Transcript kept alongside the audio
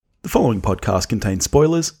following podcast contains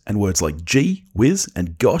spoilers and words like gee, whiz,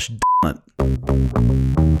 and gosh damn it.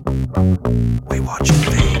 We watch the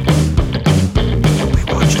thing. We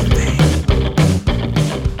watch the thing.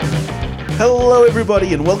 Hello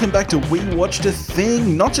everybody and welcome back to We Watched a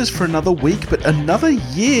Thing, not just for another week but another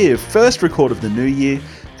year. First record of the new year,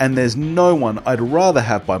 and there's no one I'd rather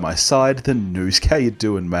have by my side than Noosk. How you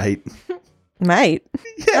doing, mate? Mate?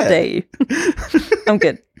 Yeah. How dare you? I'm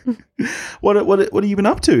good. What have you been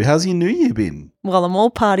up to? How's your new year been? Well, I'm all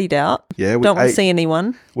partied out. Yeah, Don't want to see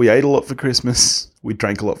anyone. We ate a lot for Christmas. We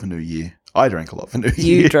drank a lot for New Year. I drank a lot for New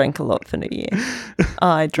You Year. drank a lot for New Year.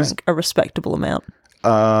 I drank a respectable amount.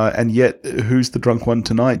 And yet, who's the drunk one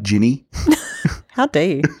tonight? Ginny. How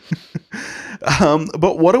dare you?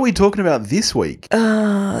 But what are we talking about this week?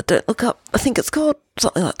 Don't Look Up. I think it's called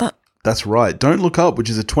something like that. That's right. Don't Look Up, which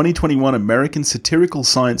is a 2021 American satirical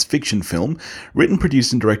science fiction film written,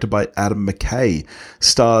 produced and directed by Adam McKay.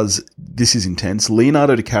 Stars, this is intense,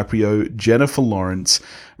 Leonardo DiCaprio, Jennifer Lawrence,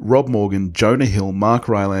 Rob Morgan, Jonah Hill, Mark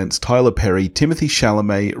Rylance, Tyler Perry, Timothy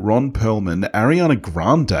Chalamet, Ron Perlman, Ariana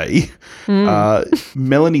Grande,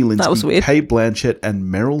 Melanie That was Linsky, weird. Cate Blanchett, and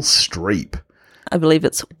Meryl Streep. I believe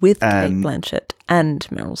it's with Cate And- Blanchett and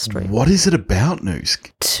Meryl Streep. What is it about,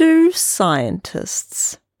 Noosk? Two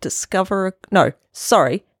scientists discover... No,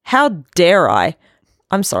 sorry. How dare I?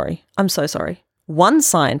 I'm sorry. I'm so sorry. One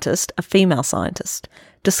scientist, a female scientist,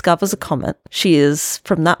 discovers a comet. She is,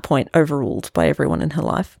 from that point, overruled by everyone in her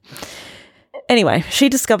life. Anyway, she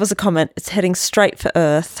discovers a comet. It's heading straight for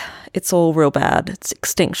Earth. It's all real bad. It's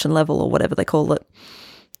extinction level or whatever they call it.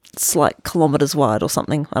 It's like kilometers wide or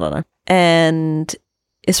something. I don't know. And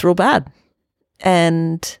it's real bad.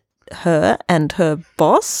 And her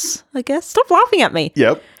boss, I guess. Stop laughing at me.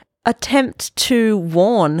 Yep. Attempt to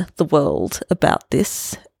warn the world about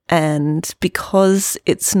this. And because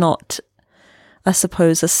it's not, I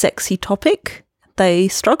suppose, a sexy topic, they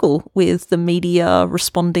struggle with the media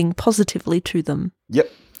responding positively to them.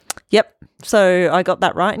 Yep. So I got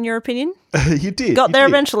that right in your opinion? You did. Got you there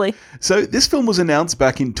did. eventually. So this film was announced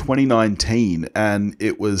back in 2019 and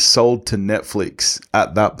it was sold to Netflix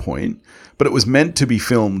at that point, but it was meant to be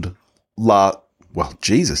filmed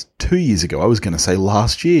 2 years ago. I was going to say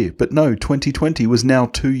last year, but no, 2020 was now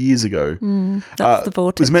 2 years ago. That's the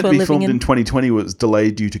vortex It was meant to we're be living filmed in. in 2020, it was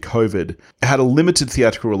delayed due to COVID. It had a limited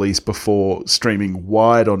theatrical release before streaming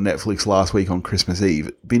wide on Netflix last week on Christmas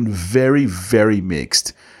Eve. Been very, very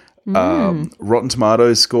mixed. Rotten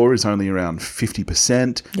Tomatoes score is only around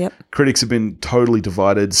 50%. Yep. Critics have been totally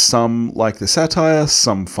divided. Some like the satire,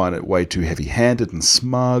 some find it way too heavy-handed and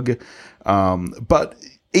smug. But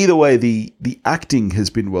either way, the acting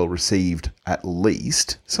has been well received at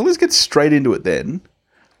least. So let's get straight into it then.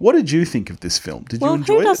 What did you think of this film? Did you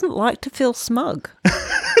enjoy who it? doesn't like to feel smug?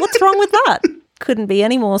 What's wrong with that? Couldn't be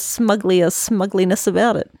any more smugliness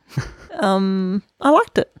about it. I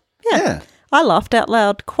liked it. Yeah. I laughed out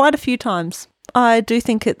loud quite a few times. I do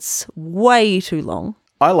think it's way too long.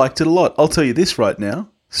 I liked it a lot. I'll tell you this right now.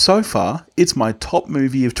 So far, it's my top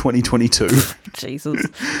movie of 2022. Jesus.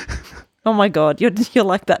 Oh my God, you're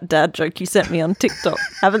like that dad joke you sent me on TikTok.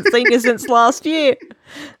 Haven't seen you since last year.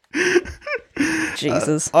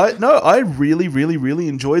 Jesus. I really, really, really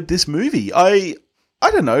enjoyed this movie. I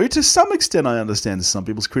don't know, to some extent I understand some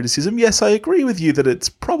people's criticism. Yes, I agree with you that it's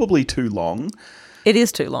probably too long. It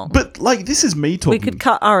is too long. But like, this is me talking. We could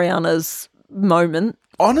cut Ariana's moment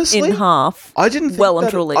Honestly, in half. I didn't think well and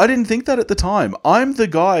that, truly. I didn't think that at the time. I'm the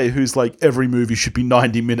guy who's like, every movie should be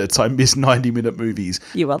 90 minutes. I miss 90-minute movies.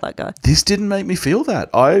 You are that guy. This didn't make me feel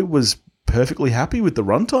that. I was perfectly happy with the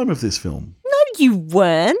runtime of this film. No, you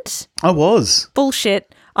weren't. I was.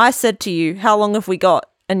 Bullshit. I said to you, how long have we got?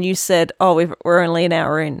 And you said, oh, we're only an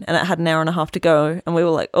hour in. And it had an hour and a half to go. And we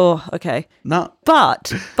were like, oh, okay. Nah.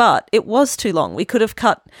 But it was too long. We could have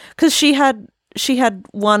cut, because she had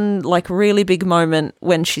one like really big moment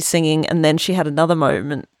when she's singing, and then she had another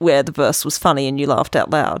moment where the verse was funny and you laughed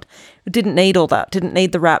out loud. It didn't need all that. Didn't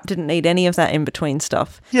need the rap. Didn't need any of that in between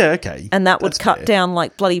stuff. Yeah, okay. And that would That's cut fair. down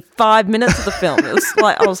like bloody 5 minutes of the film. It was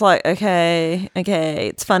like, I was like, okay,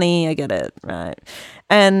 it's funny. I get it. Right.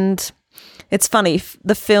 And it's funny.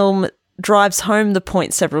 The film drives home the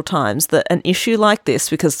point several times that an issue like this,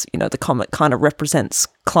 because, you know, the comet kind of represents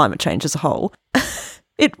climate change as a whole,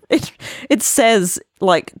 it says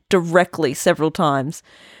like directly several times,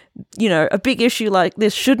 you know, a big issue like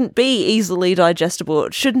this shouldn't be easily digestible.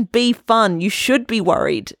 It shouldn't be fun. You should be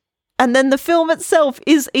worried. And then the film itself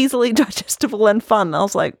is easily digestible and fun. I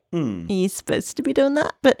was like, are you supposed to be doing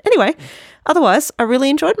that? But anyway, otherwise, I really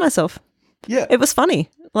enjoyed myself. Yeah. It was funny.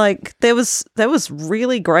 Like there was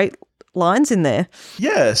really great lines in there.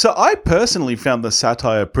 Yeah, so I personally found the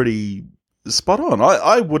satire pretty spot on.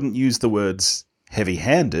 I wouldn't use the words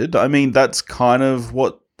heavy-handed. I mean, that's kind of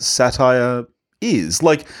what satire is.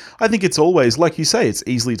 Like, I think it's always, like you say, it's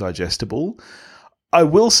easily digestible. I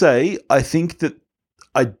will say, I think that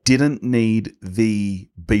I didn't need the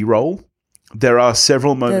B-roll. There are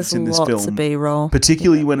several moments in this Lots film, of B-roll.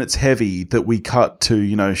 particularly when it's heavy, that we cut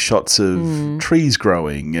to, shots of trees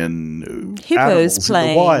growing and Hippos animals playing.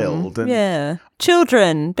 in the wild. And yeah.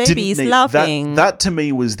 Children, babies didn't need- laughing. That to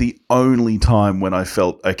me was the only time when I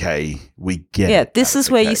felt, okay, we get it. yeah, this That's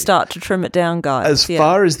is where okay. you start to trim it down, guys. As Yeah.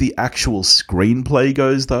 far as the actual screenplay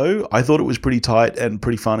goes, though, I thought it was pretty tight and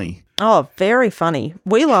pretty funny. Oh, very funny.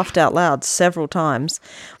 We laughed out loud several times.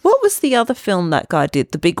 What was the other film that guy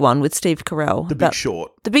did? The big one with Steve Carell? The Big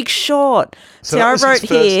Short. The Big Short. So See, that I was his wrote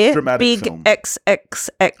first here dramatic big film.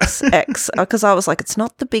 XXXX because I was like, it's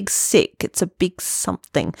not the big sick, it's a big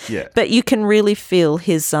something. Yeah. But you can really feel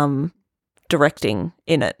his directing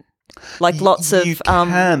in it. Like lots of you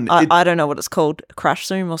can. I don't know what it's called, crash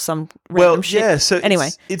zoom or some Well, random shit. yeah, so anyway,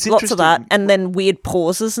 it's lots of that, interesting. and then weird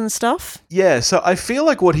pauses and stuff. Yeah, so I feel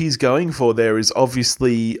like what he's going for there is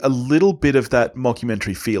obviously a little bit of that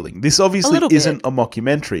mockumentary feeling. This obviously little bit. isn't a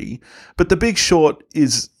mockumentary, but The Big Short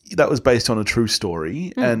that was based on a true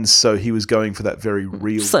story, and so he was going for that very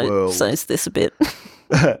real world. So is this a bit?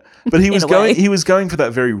 But he was in a way. going for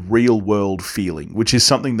that very real world feeling, which is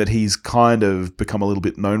something that he's kind of become a little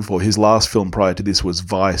bit known for. His last film prior to this was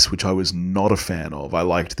Vice, which I was not a fan of. I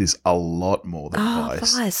liked this a lot more than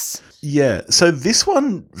Vice. Vice. Yeah, so this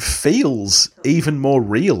one feels even more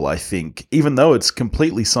real, I think. Even though it's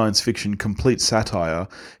completely science fiction, complete satire,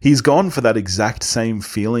 he's gone for that exact same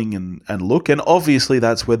feeling and look. And obviously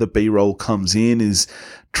that's where the B-roll comes in, is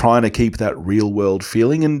trying to keep that real world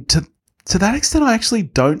feeling. And to that extent, I actually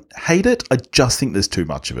don't hate it. I just think there's too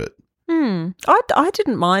much of it. I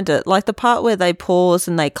didn't mind it. Like the part where they pause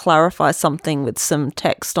and they clarify something with some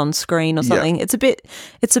text on screen or something. It's a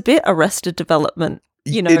bit Arrested Development.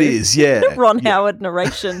 It is, yeah. Ron Howard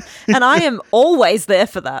narration. And I am always there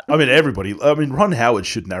for that. I mean, Ron Howard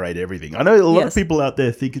should narrate everything. I know a lot of people out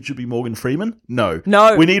there think it should be Morgan Freeman. No.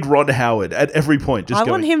 We need Ron Howard at every point. I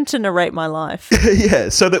want him to narrate my life. Yeah,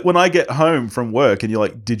 so that when I get home from work and you're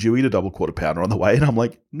like, did you eat a double quarter pounder on the way? And I'm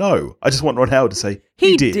like, no. I just want Ron Howard to say,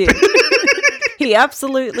 he did. He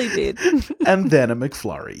absolutely did. And then a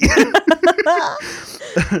McFlurry.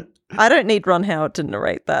 I don't need Ron Howard to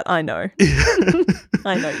narrate that. I know.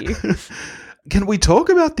 I know you. Can we talk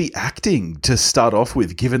about the acting to start off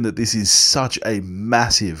with, given that this is such a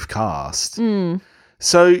massive cast?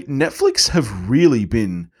 So Netflix have really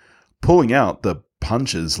been pulling out the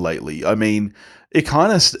punches lately. I mean, they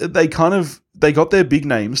got their big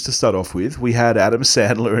names to start off with. We had Adam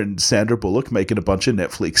Sandler and Sandra Bullock making a bunch of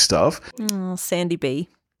Netflix stuff. Oh, Sandy B.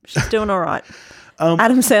 She's doing all right.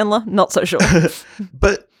 Adam Sandler, not so sure.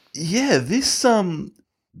 But yeah, this,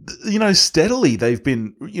 steadily they've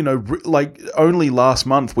been, like only last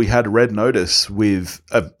month we had Red Notice with,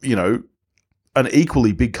 an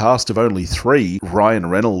equally big cast of only 3, Ryan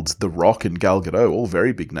Reynolds, The Rock, and Gal Gadot, all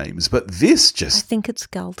very big names. But this I think it's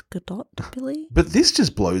Gal Gadot, Billy. But this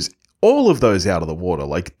just blows all of those out of the water.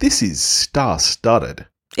 Like, this is star-studded.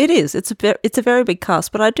 It is. It's a very big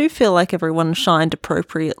cast, but I do feel like everyone shined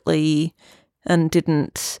appropriately and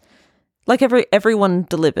didn't. Like everyone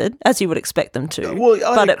delivered as you would expect them to. Well,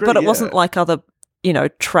 I agree, but it wasn't like other,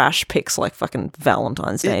 trash picks like fucking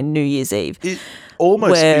Valentine's Day and New Year's Eve. It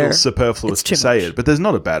almost where feels superfluous it's to too say much. it, but there's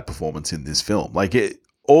not a bad performance in this film. Like,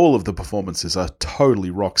 all of the performances are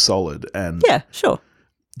totally rock solid. And Yeah, sure.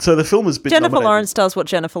 so the film has been Jennifer nominated. Lawrence does what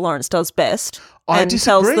Jennifer Lawrence does best I and disagree.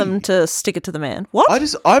 tells them to stick it to the man. What?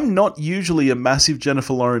 I'm not usually a massive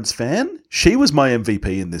Jennifer Lawrence fan. She was my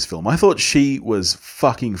MVP in this film. I thought she was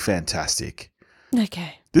fucking fantastic.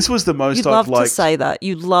 Okay. This was the most You'd I've love to liked. say that.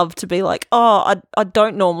 You'd love to be like, oh, I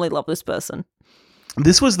don't normally love this person.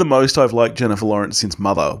 This was the most I've liked Jennifer Lawrence since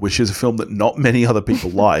Mother, which is a film that not many other people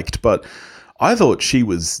liked, but I thought she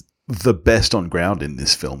was the best on ground in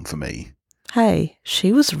this film for me. Hey,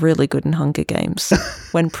 she was really good in Hunger Games.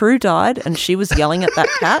 When Prue died and she was yelling at that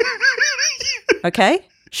cat, okay?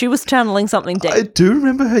 She was channeling something deep. I do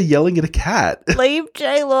remember her yelling at a cat. Leave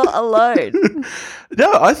J-Law alone. No,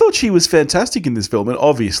 I thought she was fantastic in this film, and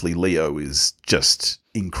obviously Leo is just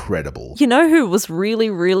incredible. You know who was really,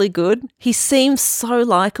 really good? He seems so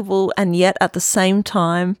likable, and yet at the same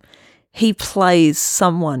time, he plays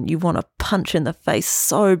someone you want to punch in the face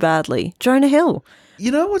so badly. Jonah Hill.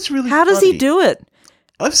 You know what's really How does funny? he do it?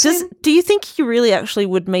 I've seen... Do you think you really actually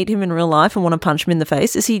would meet him in real life and want to punch him in the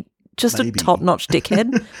face? Is he just maybe. a top-notch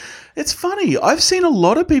dickhead. It's funny. I've seen a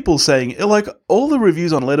lot of people saying, like, all the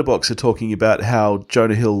reviews on Letterboxd are talking about how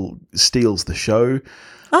Jonah Hill steals the show.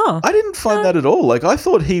 Oh. I didn't find that at all. Like, I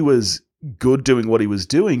thought he was good doing what he was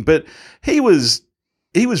doing, but he was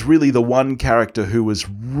really the one character who was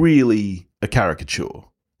really a caricature.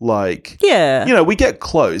 Like, Yeah. you know, we get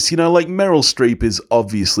close. You know, like Meryl Streep is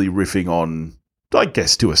obviously riffing on, I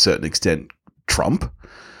guess to a certain extent, Trump.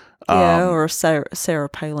 Yeah, or a Sarah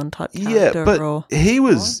Palin type character. Yeah, but or, he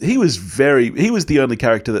was the only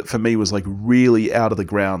character that for me was like really out of the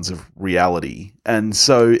grounds of reality. And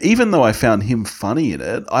so even though I found him funny in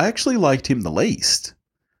it, I actually liked him the least.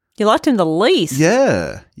 You liked him the least?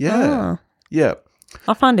 Yeah. Oh. Yeah.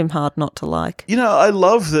 I find him hard not to like. You know, I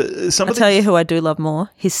love that I'll tell you who I do love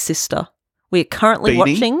more. His sister. We are currently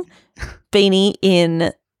watching Beanie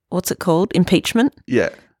in, what's it called? Impeachment.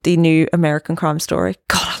 Yeah. The new American Crime Story.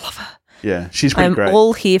 God, I love her. Yeah, she's pretty great. I'm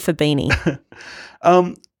all here for Beanie.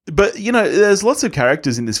 But, you know, there's lots of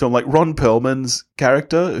characters in this film, like Ron Perlman's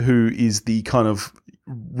character, who is the kind of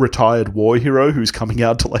retired war hero who's coming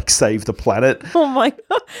out to, like, save the planet. Oh, my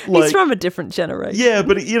God. Like, he's from a different generation. Yeah,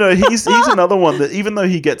 but, you know, he's another one that even though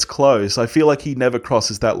he gets close, I feel like he never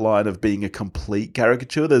crosses that line of being a complete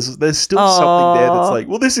caricature. There's still something there that's like,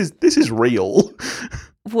 well, this is real.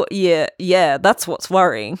 Well, yeah, that's what's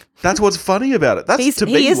worrying. That's what's funny about it. That's to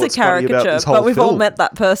me he is what's a caricature, funny about this whole but we've all film. met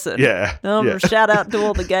that person. Yeah. Shout out to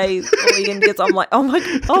all the gays, all the Indians. I'm like, oh my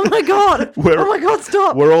god,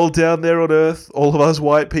 stop! We're all down there on Earth, all of us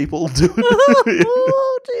white people doing.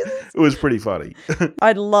 Oh, Jesus. It was pretty funny.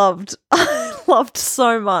 I loved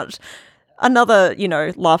so much. Another,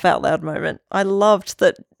 laugh out loud moment. I loved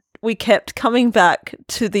that we kept coming back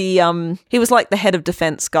to the, he was like the head of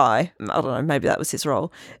defense guy. I don't know, maybe that was his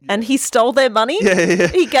role. And he stole their money. Yeah.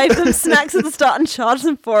 He gave them snacks at the start and charged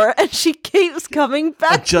them for it. And she keeps coming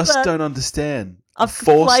back I just to that. don't understand. I've A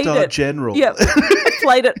 4-star played it. general. Yeah, I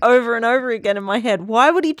played it over and over again in my head.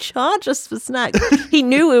 Why would he charge us for snacks? He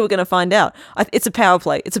knew we were going to find out. It's a power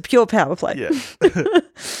play. It's a pure power play. Yeah.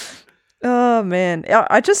 Oh, man.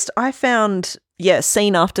 I found,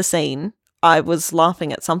 scene after scene, I was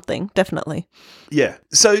laughing at something, definitely. Yeah.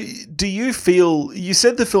 So do you feel, you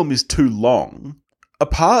said the film is too long.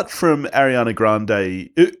 Apart from Ariana Grande,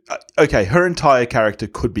 okay, her entire character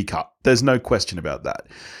could be cut. There's no question about that.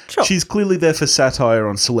 Sure. She's clearly there for satire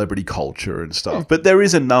on celebrity culture and stuff. But there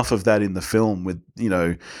is enough of that in the film with,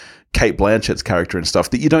 Cate Blanchett's character and stuff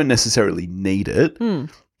that you don't necessarily need it.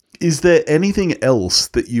 Is there anything else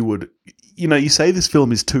that you would, you say this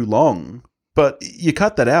film is too long, but you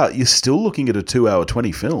cut that out, you're still looking at a 2-hour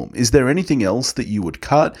 20 film. Is there anything else that you would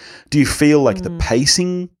cut? Do you feel like the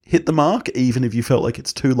pacing hit the mark, even if you felt like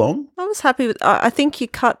it's too long? I was happy with, I think you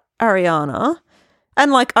cut Ariana,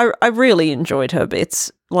 and I really enjoyed her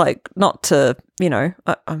bits. Like, not to,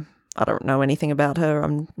 I don't know anything about her.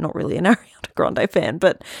 I'm not really an Ariana Grande fan,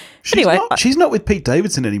 but anyway. She's not with Pete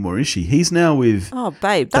Davidson anymore, is she? He's now with Oh,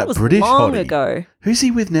 babe, that was British long hottie. ago. Who's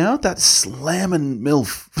he with now? That slamming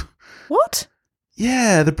MILF. What?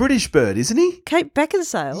 Yeah, the British bird, isn't he? Kate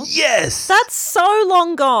Beckinsale? Yes! That's so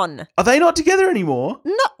long gone. Are they not together anymore?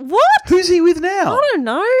 No, what? Who's he with now? I don't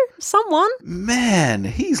know. Someone. Man,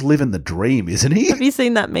 he's living the dream, isn't he? Have you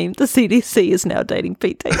seen that meme? The CDC is now dating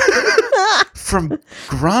Pete Davidson. From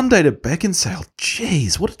Grande to Beckinsale.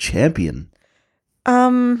 Jeez, what a champion.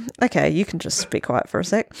 Okay, you can just be quiet for a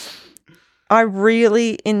sec. I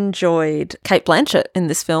really enjoyed Cate Blanchett in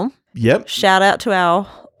this film. Yep. Shout out to our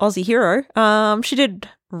Aussie hero. She did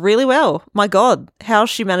really well. My God, how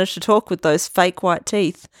she managed to talk with those fake white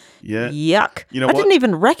teeth. Yeah. Yuck. You know I what? didn't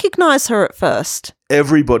even recognize her at first.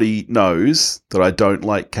 Everybody knows that I don't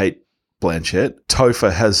like Cate Blanchett.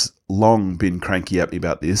 Topher has long been cranky at me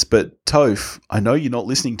about this, but Toph, I know you're not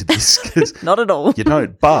listening to this because Not at all. you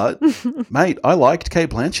don't, but mate, I liked Cate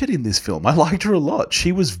Blanchett in this film. I liked her a lot.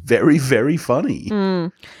 She was very, very funny.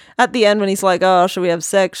 At the end when he's like, oh, should we have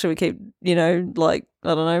sex? Should we keep, I don't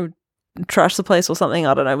know, trash the place or something?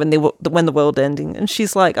 I don't know, when the world ending. And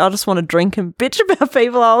she's like, I just want to drink and bitch about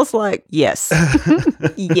people. I was like, yes.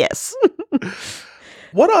 Yes.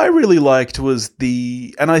 What I really liked was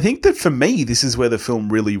and I think that for me, this is where the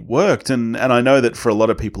film really worked, and I know that for a lot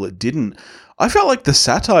of people it didn't. I felt like the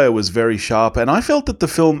satire was very sharp, and I felt that the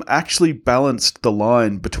film actually balanced the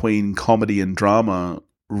line between comedy and drama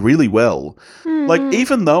really well. Like,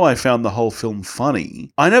 even though I found the whole film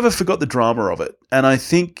funny, I never forgot the drama of it. And I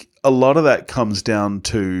think a lot of that comes down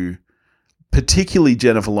to particularly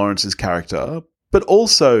Jennifer Lawrence's character, but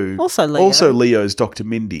also Leo's Dr.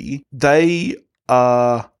 Mindy. They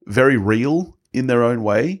are very real in their own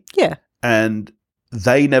way. Yeah. And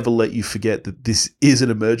they never let you forget that this is an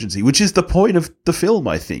emergency, which is the point of the film,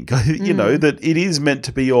 I think. You know, that it is meant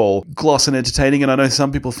to be all gloss and entertaining, and I know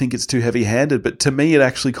some people think it's too heavy-handed, but to me it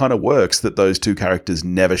actually kind of works that those two characters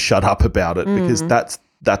never shut up about it, because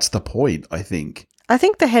that's the point, I think. I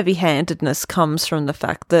think the heavy-handedness comes from the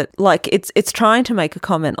fact that, like, it's trying to make a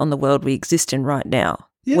comment on the world we exist in right now,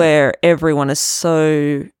 where everyone is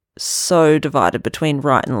so divided between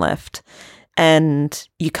right and left, and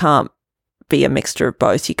you can't be a mixture of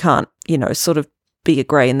both. You can't, you know, sort of be a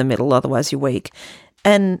grey in the middle, otherwise you're weak.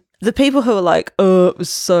 And the people who are like, oh, it was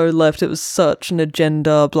so left, it was such an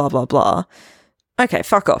agenda, blah, blah, blah. Okay,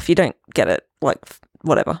 fuck off. You don't get it. Like,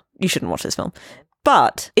 whatever. You shouldn't watch this film.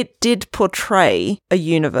 But it did portray a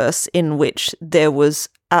universe in which there was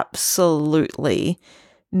absolutely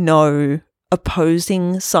no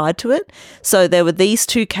opposing side to it. So there were these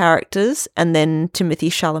two characters, and then Timothée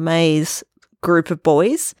Chalamet's group of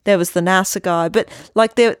boys. There was the NASA guy, but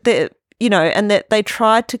like they you know, and that they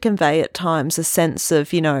tried to convey at times a sense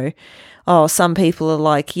of, you know, oh, some people are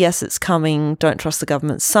like, yes, it's coming, don't trust the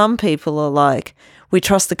government. Some people are like, we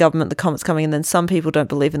trust the government, the comet's coming, and then some people don't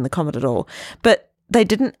believe in the comet at all. But they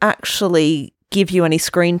didn't actually give you any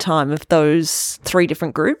screen time of those three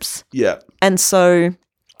different groups. Yeah. And so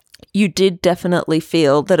you did definitely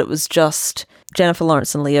feel that it was just Jennifer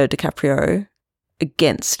Lawrence and Leo DiCaprio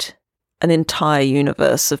against an entire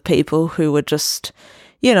universe of people who were just,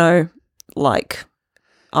 you know, like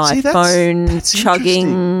iPhone that's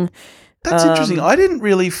chugging. That's interesting. I didn't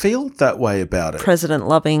really feel that way about it. President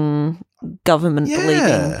loving, government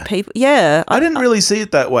believing people. Yeah. I didn't really see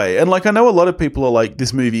it that way. And like, I know a lot of people are like,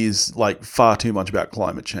 this movie is like far too much about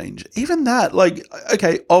climate change. Even that, like,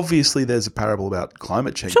 okay, obviously there's a parable about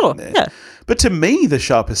climate change in there. Yeah. But to me, the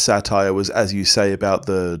sharpest satire was, as you say, about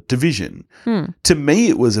the division. To me,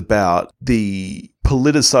 it was about the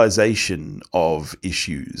politicization of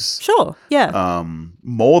issues. Sure, yeah.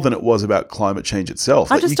 More than it was about climate change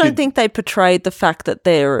itself. I just don't think they portrayed the fact that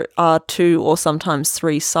there are two or sometimes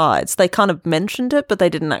three sides. They kind of mentioned it, but they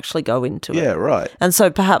didn't actually go into it. Yeah, right. And so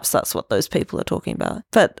perhaps that's what those people are talking about.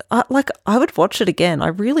 But I would watch it again. I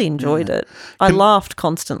really enjoyed it. I laughed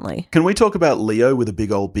constantly. Can we talk about Leo with a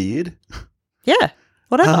big old beard? Yeah,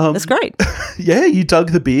 whatever. It's great. Yeah, you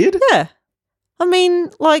dug the beard? Yeah. I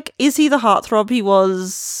mean, like, is he the heartthrob he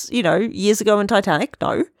was, you know, years ago in Titanic?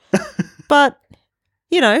 No. But,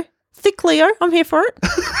 you know, thick Leo, I'm here for it.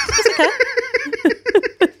 It's okay.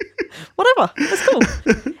 Whatever. That's cool.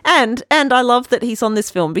 And I love that he's on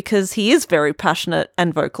this film because he is very passionate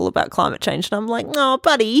and vocal about climate change. And I'm like, oh,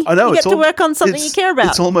 buddy, I know, you get to work on something you care about.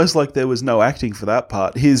 It's almost like there was no acting for that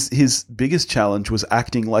part. His biggest challenge was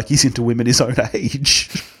acting like he's into women his own age.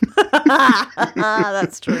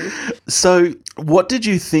 That's true. So what did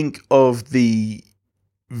you think of the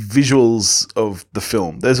visuals of the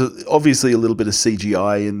film? There's obviously a little bit of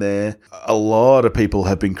CGI in there. A lot of people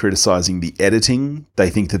have been criticizing the editing. They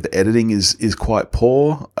think that the editing is quite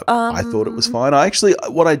poor. I thought it was fine. I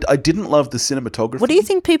didn't love the cinematography. What do you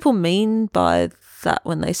think people mean by that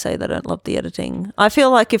when they say they don't love the editing? I feel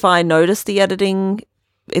like if I notice the editing,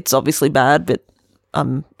 it's obviously bad, but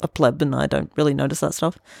I'm a pleb and I don't really notice that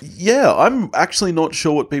stuff. Yeah, I'm actually not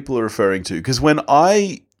sure what people are referring to, because when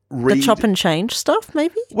I read... The chop and change stuff,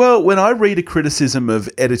 maybe? Well, when I read a criticism of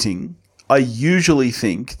editing, I usually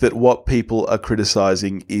think that what people are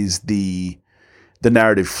criticizing is the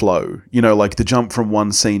narrative flow. You know, like the jump from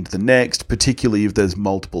one scene to the next, particularly if there's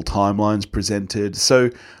multiple timelines presented. So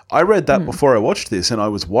I read that before I watched this, and I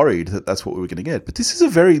was worried that that's what we were going to get. But this is a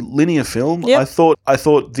very linear film. Yep. I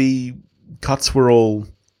thought the cuts were all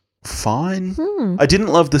fine. I didn't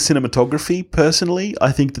love the cinematography personally.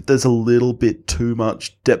 I think that there's a little bit too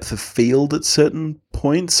much depth of field at certain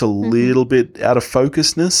points, a little bit out of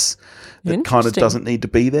focusness that kind of doesn't need to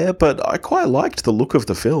be there, but I quite liked the look of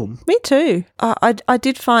the film. Me too. I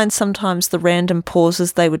did find sometimes the random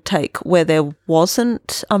pauses they would take where there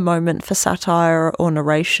wasn't a moment for satire or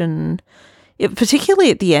narration, particularly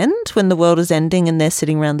at the end when the world is ending and they're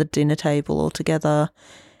sitting around the dinner table all together.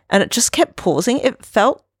 And it just kept pausing. It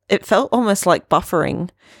felt almost like buffering.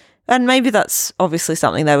 And maybe that's obviously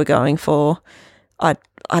something they were going for. I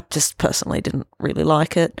just personally didn't really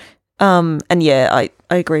like it. And yeah, I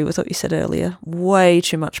agree with what you said earlier. Way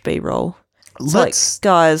too much B-roll. It's like,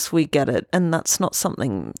 guys, we get it. And that's not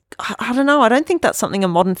something, I don't know, I don't think that's something a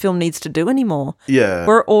modern film needs to do anymore. Yeah.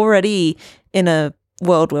 We're already in a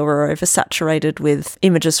world where we're oversaturated with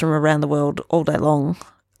images from around the world all day long.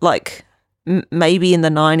 Like... maybe in the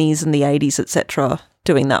 90s and the 80s, etc.,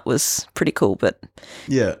 doing that was pretty cool, but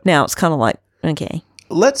now it's kind of like, okay,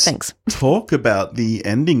 let's talk about the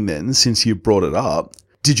ending then, since you brought it up.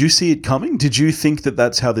 Did you see it coming? Did you think that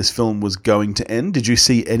that's how this film was going to end? Did you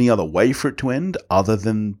see any other way for it to end other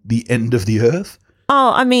than the end of the Earth?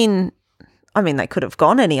 Oh, I mean, they could have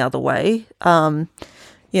gone any other way.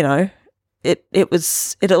 You know,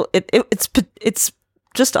 it's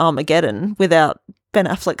just Armageddon without Ben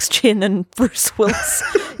Affleck's chin and Bruce Willis,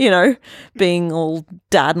 being all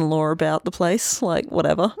dad-in-law about the place, like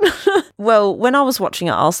whatever. Well, when I was watching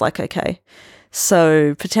it, I was like, okay,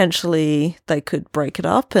 so potentially they could break it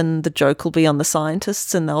up and the joke will be on the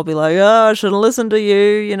scientists and they'll be like, oh, I shouldn't listen to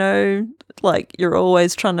you, like you're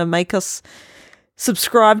always trying to make us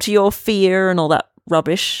subscribe to your fear and all that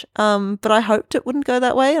rubbish. But I hoped it wouldn't go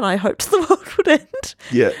that way and I hoped the world would end.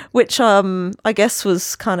 Yeah. Which I guess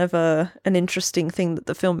was kind of an interesting thing that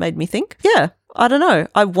the film made me think. Yeah, I don't know.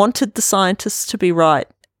 I wanted the scientists to be right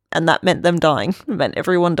and that meant them dying. It meant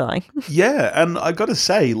everyone dying. Yeah, and I got to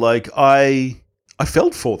say, like, I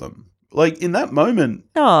felt for them. Like, in that moment...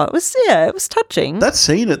 Oh, it was touching. That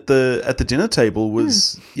scene at the dinner table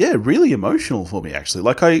was, really emotional for me, actually.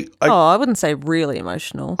 Like, I wouldn't say really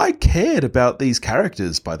emotional. I cared about these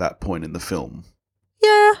characters by that point in the film.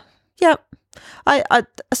 Yeah, yep. I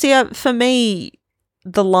see, for me,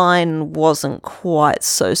 the line wasn't quite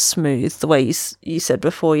so smooth. The way you said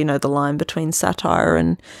before, the line between satire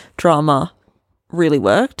and drama really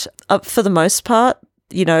worked. For the most part,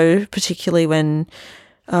 particularly when...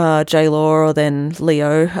 J-Law or then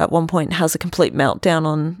Leo at one point has a complete meltdown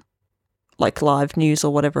on like live news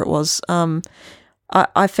or whatever it was.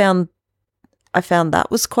 I found that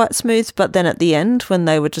was quite smooth, but then at the end when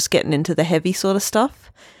they were just getting into the heavy sort of stuff,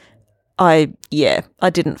 I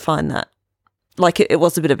didn't find that. Like it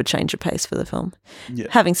was a bit of a change of pace for the film. Yeah.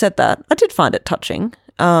 Having said that, I did find it touching.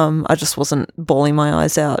 I just wasn't bawling my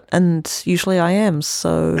eyes out, and usually I am,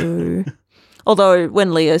 so... Although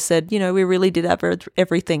when Leo said, we really did have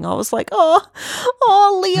everything, I was like,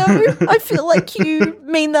 oh, Leo, I feel like you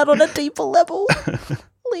mean that on a deeper level,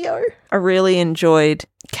 Leo. I really enjoyed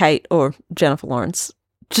Kate or Jennifer Lawrence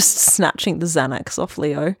just snatching the Xanax off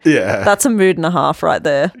Leo. Yeah. That's a mood and a half right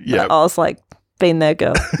there. Yeah. I was like, been there,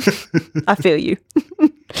 girl. I feel you.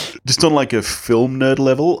 Just on like a film nerd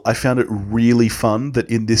level, I found it really fun that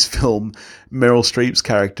in this film, Meryl Streep's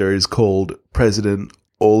character is called President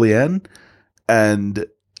Orlean. And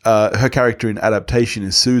her character in Adaptation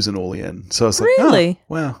is Susan Orlean. So I was like, really?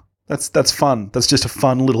 Oh, wow, that's fun. That's just a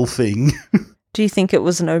fun little thing. Do you think it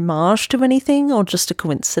was an homage to anything or just a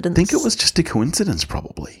coincidence? I think it was just a coincidence,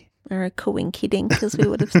 probably. Or a coinkydink, as we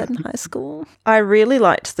would have said in high school. I really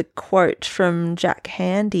liked the quote from Jack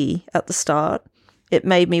Handy at the start. It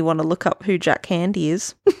made me want to look up who Jack Handy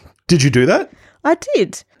is. Did you do that? I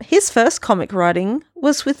did. His first comic writing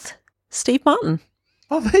was with Steve Martin.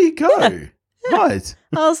 Oh, there you go. Yeah. Right.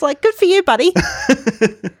 I was like, good for you, buddy.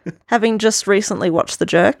 Having just recently watched The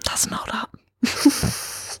Jerk, doesn't hold up.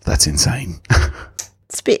 That's insane.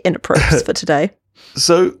 It's a bit inappropriate for today.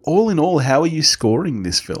 So, all in all, how are you scoring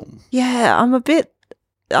this film? Yeah,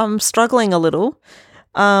 I'm struggling a little.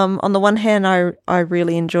 On the one hand, I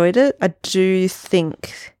really enjoyed it. I do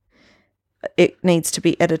think it needs to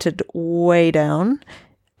be edited way down,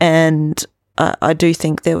 and I do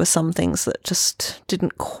think there were some things that just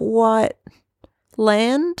didn't quite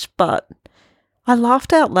land, but I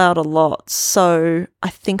laughed out loud a lot, so I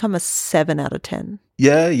think I'm a 7 out of 10.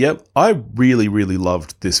 Yeah, yep. I really, really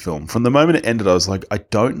loved this film. From the moment it ended, I was like, I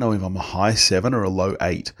don't know if I'm a high 7 or a low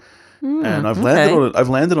 8. And I've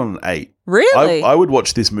landed on an 8. Really? I would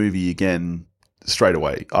watch this movie again straight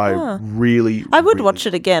away. I would watch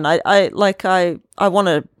it again. I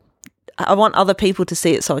want other people to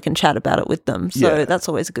see it so I can chat about it with them. So that's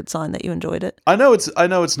always a good sign that you enjoyed it. I know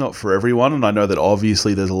it's not for everyone, and I know that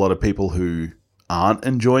obviously there's a lot of people who aren't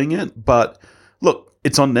enjoying it, but look,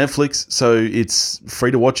 it's on Netflix, so it's free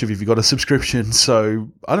to watch if you've got a subscription. So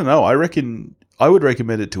I don't know. I reckon I would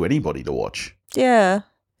recommend it to anybody to watch. Yeah.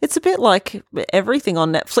 It's a bit like everything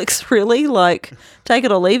on Netflix, really. Like, take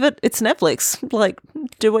it or leave it. It's Netflix. Like,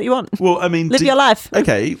 do what you want. Well, I mean... Live your life.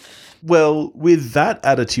 Okay. Well, with that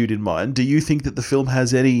attitude in mind, do you think that the film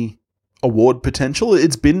has any award potential?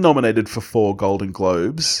 It's been nominated for 4 Golden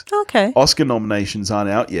Globes. Okay. Oscar nominations aren't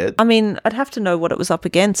out yet. I mean, I'd have to know what it was up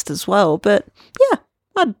against as well, but yeah,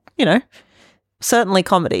 certainly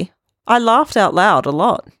comedy. I laughed out loud a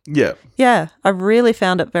lot. Yeah. Yeah, I really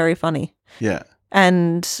found it very funny. Yeah.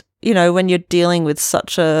 And, when you're dealing with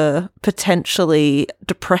such a potentially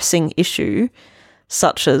depressing issue,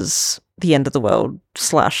 such as the end of the world /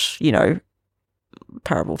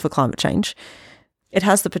 parable for climate change, it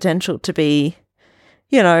has the potential to be,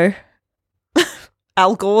 Al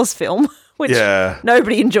Gore's film which Yeah.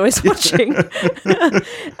 nobody enjoys watching.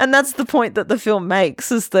 And that's the point that the film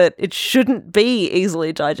makes, is that it shouldn't be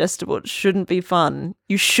easily digestible. It shouldn't be fun.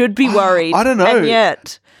 You should be worried. I don't know. And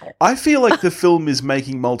yet... I feel like the film is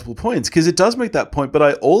making multiple points, because it does make that point, but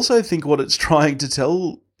I also think what it's trying to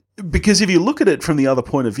tell, because if you look at it from the other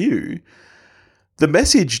point of view, the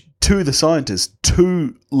message to the scientists,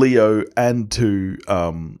 to Leo and to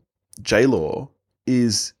J-Law,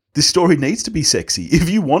 is this story needs to be sexy. If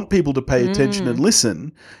you want people to pay attention and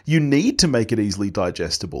listen, you need to make it easily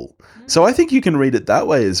digestible. So I think you can read it that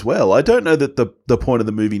way as well. I don't know that the point of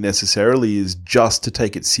the movie necessarily is just to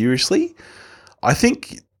take it seriously. I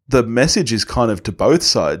think the message is kind of to both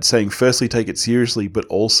sides, saying firstly take it seriously, but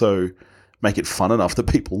also make it fun enough that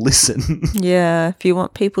people listen. Yeah, if you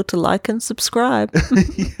want people to like and subscribe.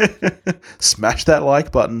 Smash that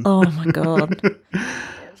like button. Oh my God.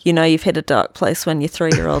 You know you've hit a dark place when your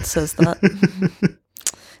 3-year-old says that.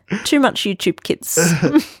 Too much YouTube Kids.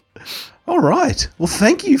 All right. Well,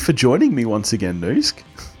 thank you for joining me once again, Noosk.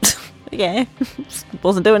 Yeah,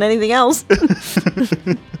 wasn't doing anything else.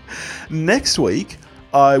 Next week,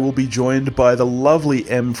 I will be joined by the lovely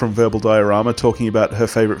Em from Verbal Diorama talking about her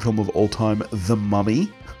favourite film of all time, The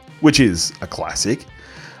Mummy, which is a classic.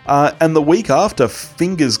 And the week after,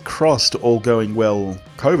 fingers crossed, all going well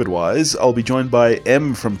COVID-wise, I'll be joined by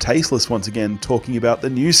Em from Tasteless once again talking about the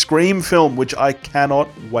new Scream film, which I cannot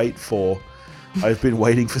wait for. I've been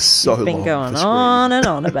waiting for so long. Been going on and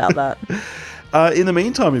on about that. In the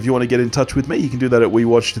meantime, if you want to get in touch with me, you can do that at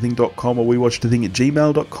wewatchedathing.com or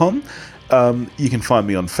wewatchedathing@gmail.com. You can find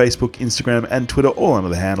me on Facebook, Instagram, and Twitter, all under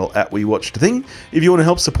the handle @WeWatchedAthing. If you want to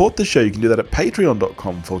help support the show, you can do that at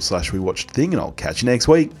patreon.com/WeWatchedAthing, and I'll catch you next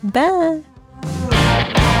week. Bye.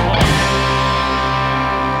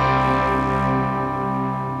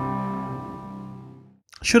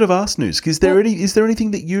 Should have asked, Noosk, is there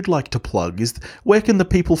anything that you'd like to plug? Where can the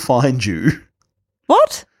people find you?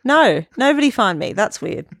 What? No, nobody find me. That's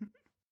weird.